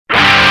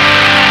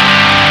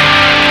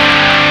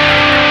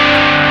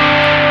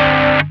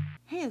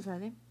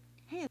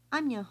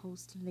I'm your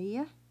host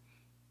Leah,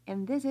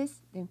 and this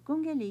is the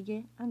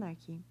Kungelige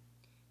Anarchy.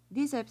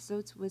 This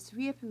episode was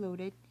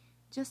re-uploaded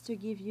just to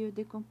give you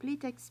the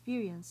complete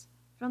experience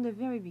from the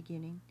very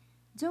beginning.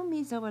 Don't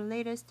miss our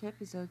latest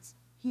episodes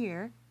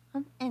here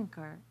on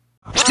Anchor.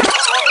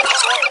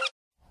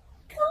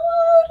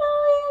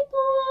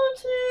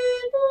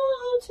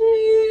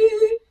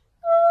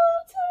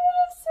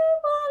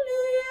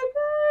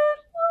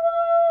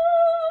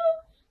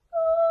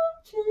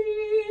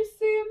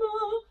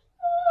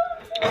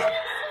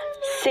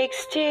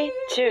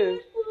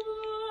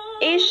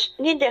 Ich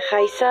niet de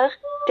geiser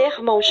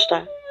der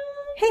monster.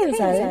 Hey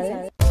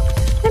Azara,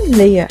 I'm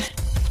Leah,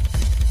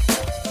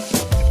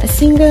 a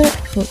singer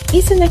who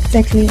isn't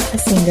exactly a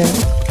singer,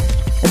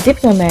 a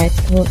diplomat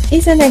who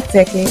isn't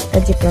exactly a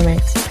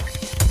diplomat,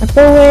 a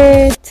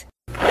poet,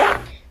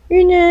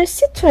 une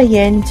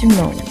citoyenne du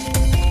monde.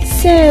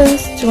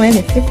 Since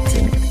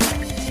 2015,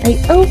 I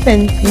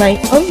opened my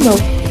own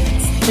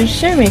notebooks to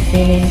share my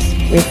feelings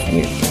with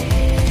you.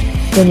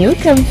 Can you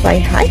come fly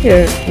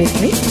higher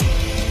with me?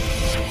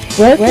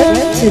 Welcome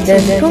to the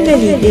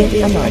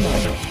Kungelige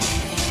Anarchy,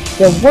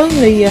 the one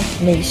layer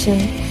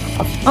nation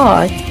of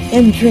art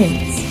and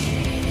dreams.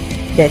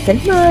 Detta är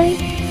mig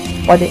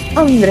på den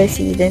andra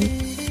sidan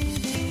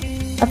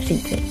av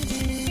fritid.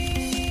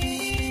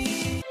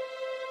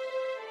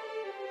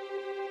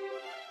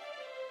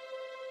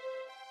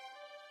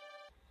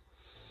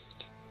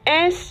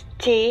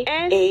 S-T-A-T-A-T.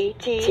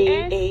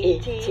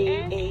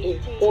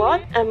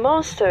 What a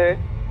monster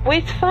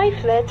with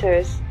 5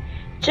 letters,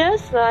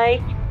 just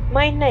like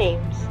my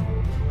names,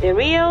 the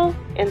real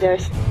and the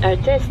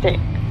artistic.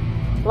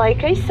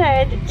 Like I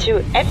said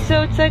 2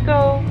 episodes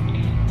ago,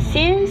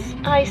 since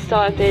I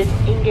started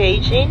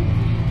engaging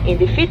in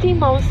defeating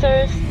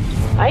monsters,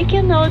 I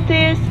can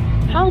notice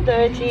how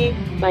dirty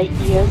my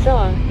ears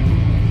are.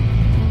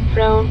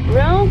 From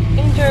wrong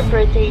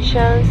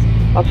interpretations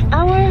of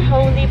our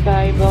Holy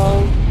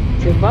Bible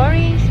to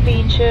boring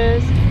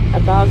speeches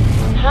about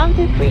how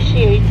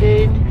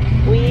depreciated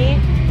we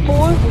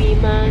poor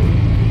women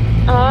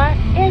are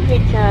every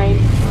time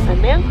a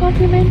man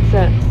compliments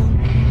us.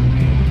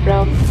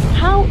 From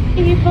how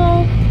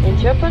evil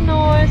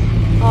entrepreneurs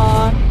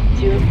are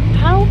to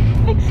how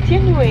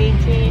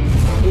extenuating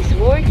is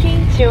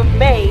working to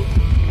make,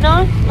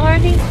 not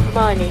earning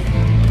money.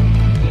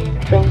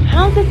 From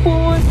how the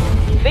poor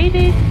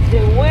invaded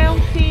the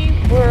wealthy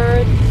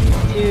world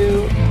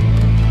to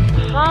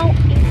how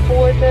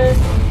important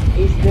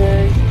is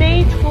the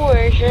state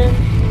coercion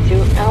to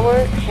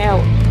our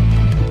health.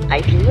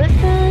 I've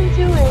listened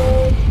to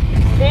it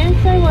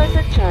since I was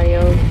a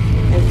child,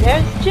 and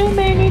there's too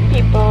many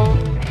people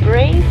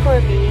praying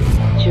for me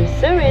to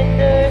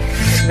surrender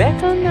and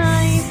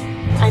recognize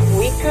I'm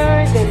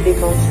weaker than the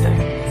monster.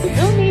 You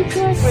don't need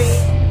to agree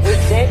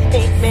with their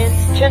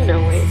statements to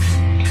know it.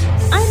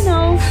 I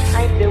know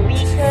I'm the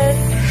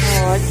weakest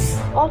part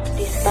of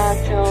this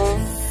battle.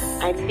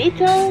 I'm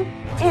little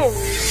and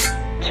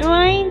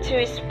trying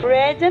to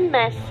spread a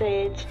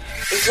message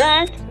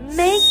that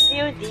makes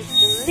you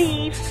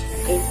disbelieve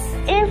in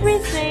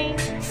everything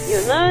you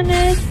learned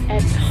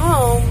at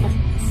home,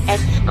 at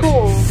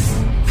school.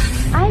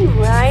 I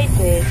write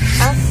it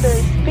after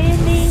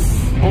spending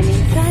an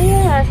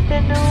entire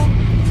afternoon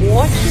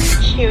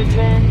watching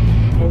children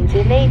and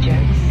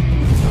teenagers.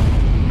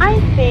 I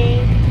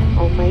think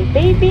on my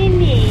baby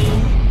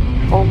niece,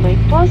 on my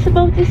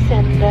possible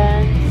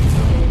descendants,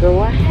 and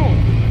go ahead.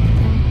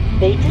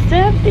 They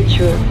deserve the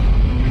truth.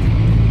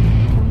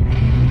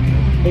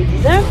 They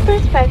deserve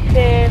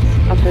perspectives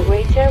of a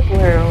greater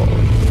world.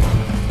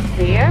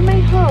 They are my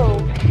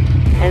hope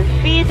and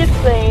feed the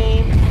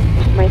flame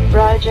of my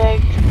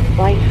project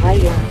fly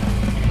higher.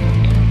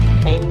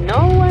 I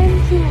know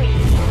I'm too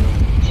weak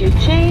to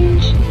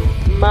change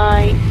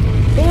my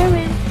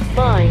parents'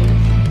 minds,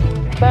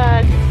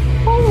 but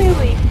who will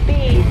it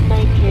be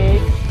my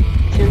kids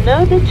to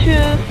know the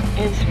truth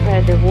and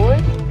spread the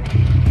word?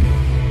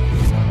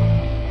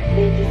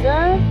 They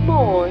deserve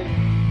more.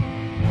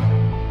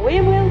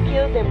 We will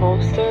kill the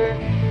monster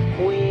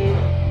with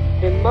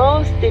the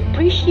most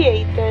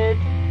depreciated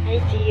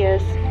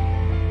ideas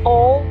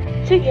all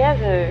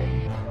together.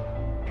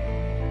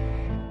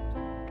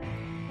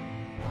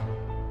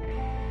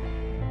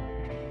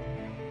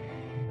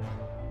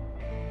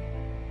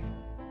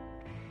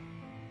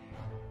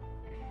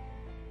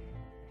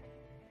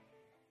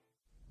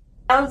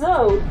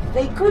 Although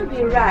they could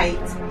be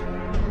right,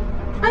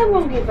 I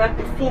won't give up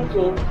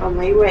thinking on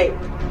my way.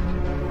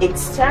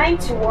 It's time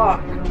to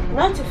walk,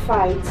 not to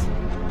fight.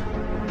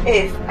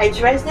 If I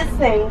dress the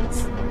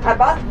things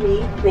about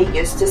me they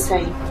used to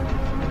say.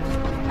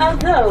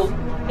 Although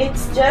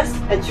it's just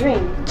a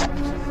dream,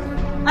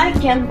 I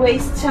can't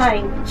waste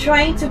time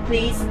trying to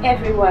please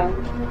everyone.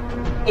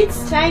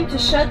 It's time to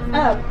shut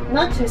up,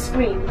 not to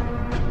scream.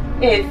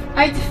 If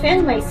I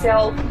defend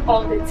myself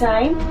all the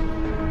time,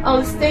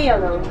 I'll stay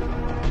alone.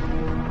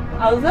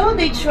 Although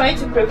they try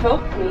to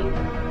provoke me,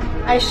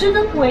 I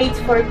shouldn't wait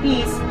for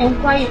peace and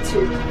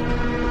quietude.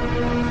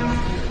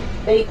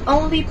 They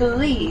only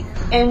believe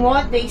in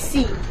what they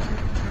see.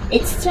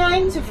 It's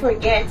time to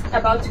forget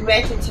about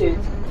gratitude.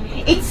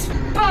 It's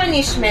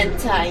punishment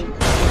time.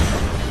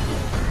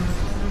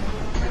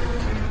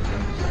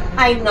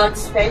 I'm not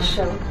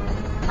special.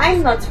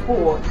 I'm not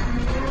poor.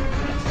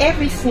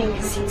 Everything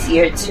is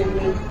easier to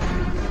me.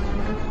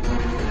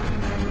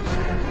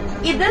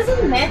 It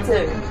doesn't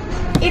matter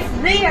if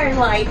they are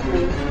like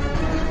me.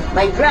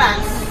 My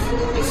grass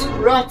is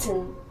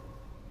rotten.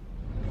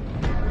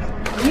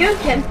 You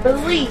can't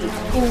believe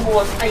in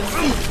what I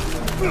see.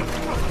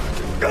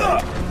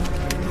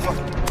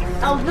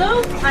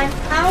 Although I'm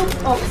out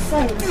of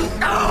sanity,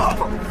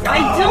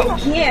 I don't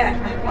care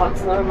about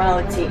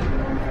normality.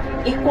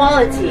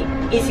 Equality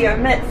is your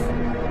myth.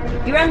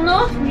 You are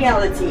not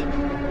reality.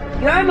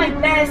 You are my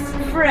best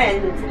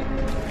friend.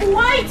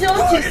 Why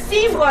don't you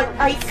see what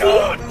I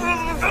see?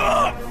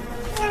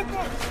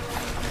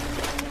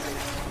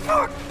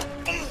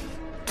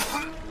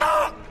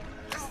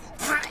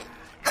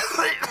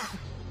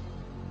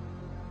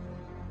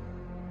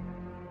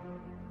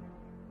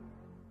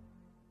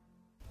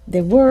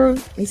 The world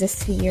is a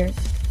sphere,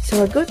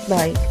 so a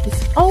goodbye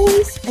is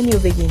always a new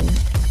beginning.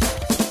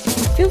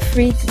 Feel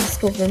free to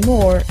discover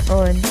more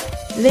on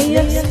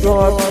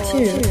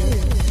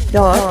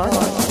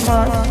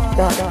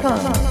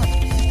layups2.blogspot.com.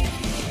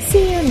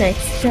 See you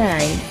next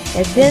time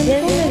at Den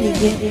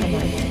Konggalige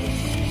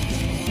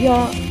Amarte,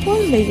 your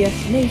whole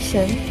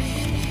nation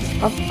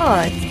of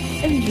art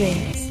and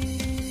dreams.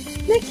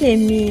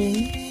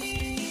 Nakeming!